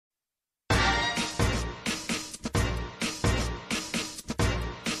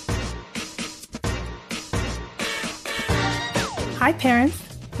Hi, parents.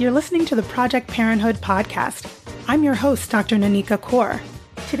 You're listening to the Project Parenthood podcast. I'm your host, Dr. Nanika Kaur.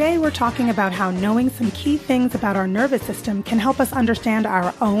 Today, we're talking about how knowing some key things about our nervous system can help us understand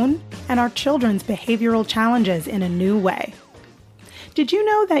our own and our children's behavioral challenges in a new way. Did you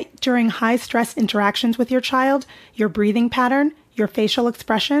know that during high-stress interactions with your child, your breathing pattern, your facial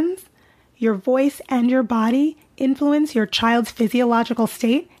expressions, your voice, and your body influence your child's physiological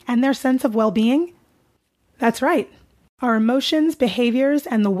state and their sense of well-being? That's right. Our emotions, behaviors,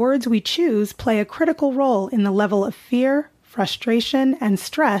 and the words we choose play a critical role in the level of fear, frustration, and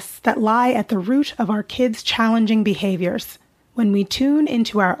stress that lie at the root of our kids' challenging behaviors. When we tune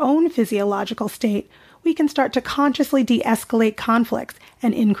into our own physiological state, we can start to consciously de-escalate conflicts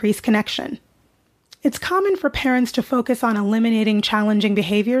and increase connection. It's common for parents to focus on eliminating challenging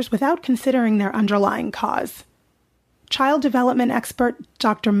behaviors without considering their underlying cause. Child development expert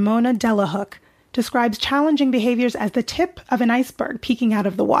Dr. Mona Delahooke describes challenging behaviors as the tip of an iceberg peeking out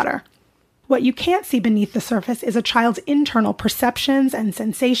of the water. What you can't see beneath the surface is a child's internal perceptions and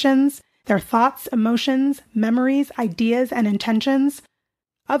sensations, their thoughts, emotions, memories, ideas, and intentions.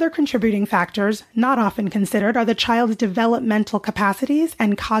 Other contributing factors, not often considered, are the child's developmental capacities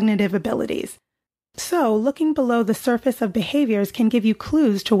and cognitive abilities. So, looking below the surface of behaviors can give you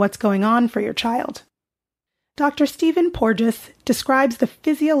clues to what's going on for your child. Dr. Stephen Porges describes the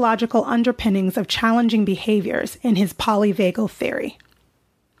physiological underpinnings of challenging behaviors in his polyvagal theory.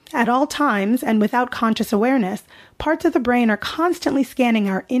 At all times, and without conscious awareness, parts of the brain are constantly scanning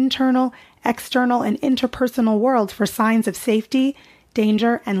our internal, external, and interpersonal worlds for signs of safety,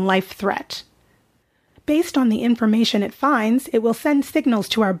 danger, and life threat. Based on the information it finds, it will send signals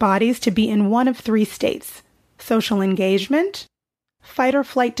to our bodies to be in one of three states: social engagement, fight or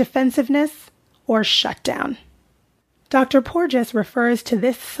flight defensiveness, or shutdown. Dr. Porges refers to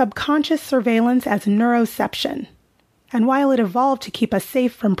this subconscious surveillance as neuroception. And while it evolved to keep us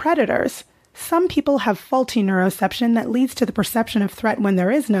safe from predators, some people have faulty neuroception that leads to the perception of threat when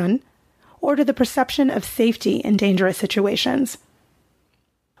there is none, or to the perception of safety in dangerous situations.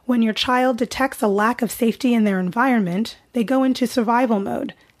 When your child detects a lack of safety in their environment, they go into survival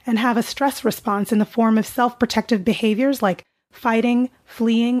mode and have a stress response in the form of self-protective behaviors like fighting,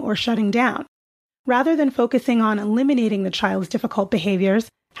 fleeing, or shutting down. Rather than focusing on eliminating the child's difficult behaviors,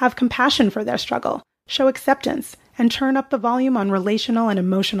 have compassion for their struggle, show acceptance, and turn up the volume on relational and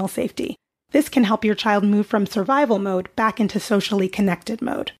emotional safety. This can help your child move from survival mode back into socially connected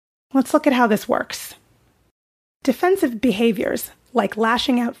mode. Let's look at how this works. Defensive behaviors, like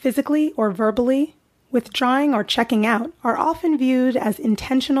lashing out physically or verbally, withdrawing or checking out, are often viewed as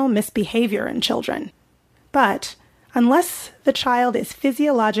intentional misbehavior in children. But unless the child is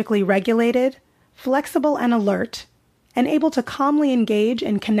physiologically regulated, flexible and alert, and able to calmly engage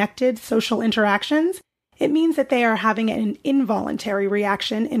in connected social interactions, it means that they are having an involuntary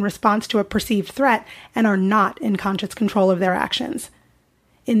reaction in response to a perceived threat and are not in conscious control of their actions.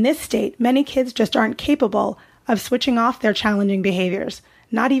 In this state, many kids just aren't capable of switching off their challenging behaviors,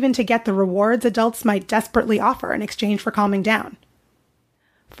 not even to get the rewards adults might desperately offer in exchange for calming down.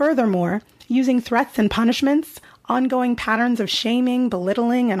 Furthermore, using threats and punishments, ongoing patterns of shaming,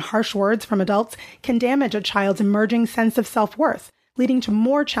 belittling, and harsh words from adults can damage a child's emerging sense of self-worth, leading to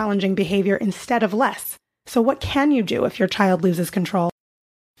more challenging behavior instead of less. So what can you do if your child loses control?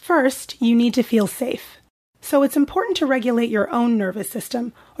 First, you need to feel safe. So it's important to regulate your own nervous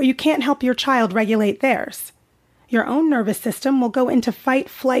system, or you can't help your child regulate theirs. Your own nervous system will go into fight,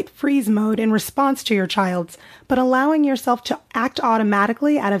 flight, freeze mode in response to your child's, but allowing yourself to act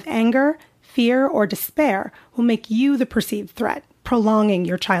automatically out of anger, fear, or despair will make you the perceived threat, prolonging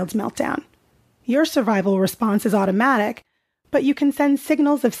your child's meltdown. Your survival response is automatic, but you can send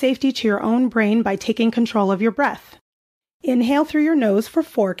signals of safety to your own brain by taking control of your breath. Inhale through your nose for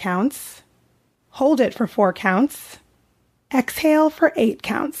 4 counts. Hold it for 4 counts. Exhale for 8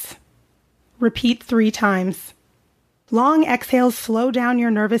 counts. Repeat 3 times. Long exhales slow down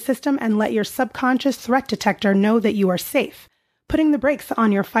your nervous system and let your subconscious threat detector know that you are safe, putting the brakes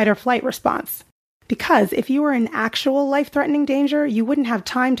on your fight or flight response. Because if you were in actual life-threatening danger, you wouldn't have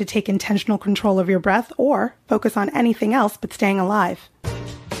time to take intentional control of your breath or focus on anything else but staying alive.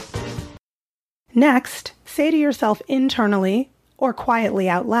 Next, say to yourself internally or quietly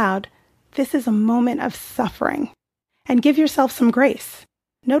out loud, "This is a moment of suffering," and give yourself some grace.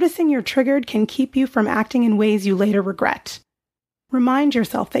 Noticing you're triggered can keep you from acting in ways you later regret. Remind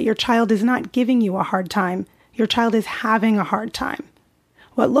yourself that your child is not giving you a hard time. Your child is having a hard time.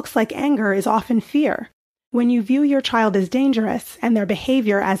 What looks like anger is often fear. When you view your child as dangerous and their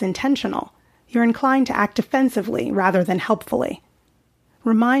behavior as intentional, you're inclined to act defensively rather than helpfully.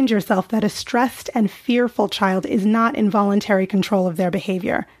 Remind yourself that a stressed and fearful child is not in voluntary control of their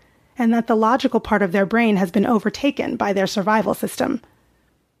behavior, and that the logical part of their brain has been overtaken by their survival system.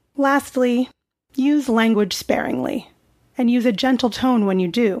 Lastly, use language sparingly, and use a gentle tone when you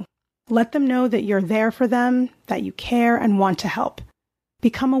do. Let them know that you're there for them, that you care and want to help.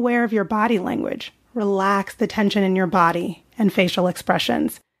 Become aware of your body language. Relax the tension in your body and facial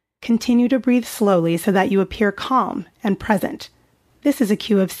expressions. Continue to breathe slowly so that you appear calm and present. This is a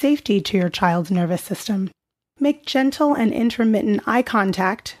cue of safety to your child's nervous system. Make gentle and intermittent eye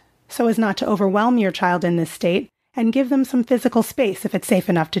contact so as not to overwhelm your child in this state, and give them some physical space if it's safe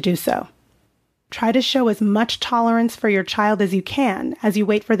enough to do so. Try to show as much tolerance for your child as you can as you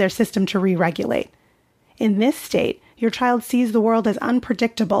wait for their system to re-regulate. In this state, your child sees the world as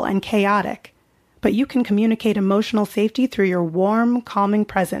unpredictable and chaotic, but you can communicate emotional safety through your warm, calming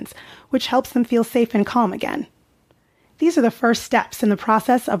presence, which helps them feel safe and calm again. These are the first steps in the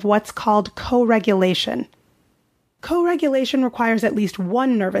process of what's called co-regulation. Co-regulation requires at least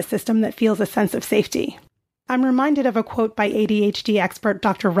one nervous system that feels a sense of safety. I'm reminded of a quote by ADHD expert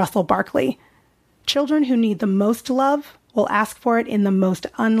Dr. Russell Barkley. Children who need the most love will ask for it in the most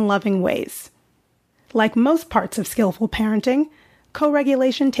unloving ways. Like most parts of skillful parenting,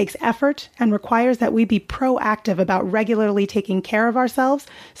 co-regulation takes effort and requires that we be proactive about regularly taking care of ourselves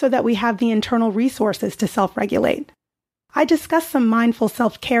so that we have the internal resources to self-regulate. I discussed some mindful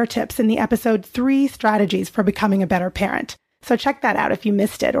self-care tips in the episode 3 Strategies for Becoming a Better Parent, so check that out if you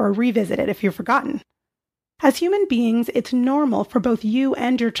missed it or revisit it if you've forgotten. As human beings, it's normal for both you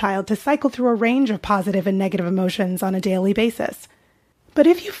and your child to cycle through a range of positive and negative emotions on a daily basis. But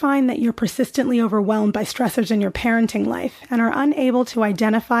if you find that you're persistently overwhelmed by stressors in your parenting life and are unable to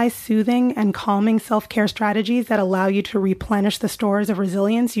identify soothing and calming self-care strategies that allow you to replenish the stores of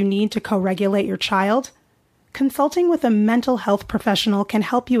resilience you need to co-regulate your child, consulting with a mental health professional can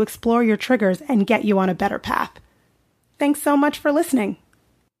help you explore your triggers and get you on a better path. Thanks so much for listening.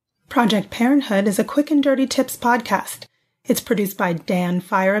 Project Parenthood is a quick and dirty tips podcast. It's produced by Dan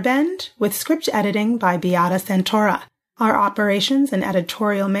Firebend with script editing by Beata Santora. Our operations and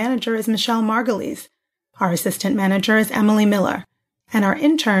editorial manager is Michelle Margulies. Our assistant manager is Emily Miller. And our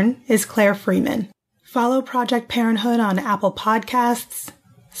intern is Claire Freeman. Follow Project Parenthood on Apple Podcasts,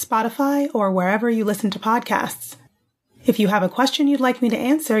 Spotify, or wherever you listen to podcasts. If you have a question you'd like me to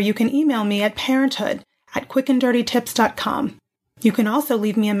answer, you can email me at parenthood@quickanddirtytips.com. You can also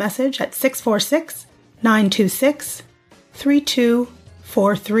leave me a message at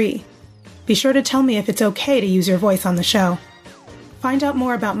 646-926-3243. Be sure to tell me if it's okay to use your voice on the show. Find out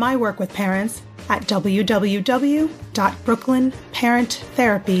more about my work with parents at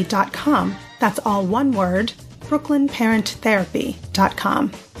www.brooklynparenttherapy.com. That's all one word,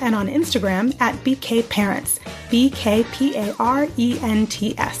 brooklynparenttherapy.com. And on Instagram at BKParents,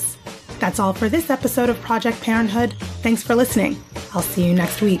 BKPARENTS. That's all for this episode of Project Parenthood. Thanks for listening. I'll see you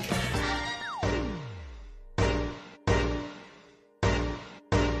next week.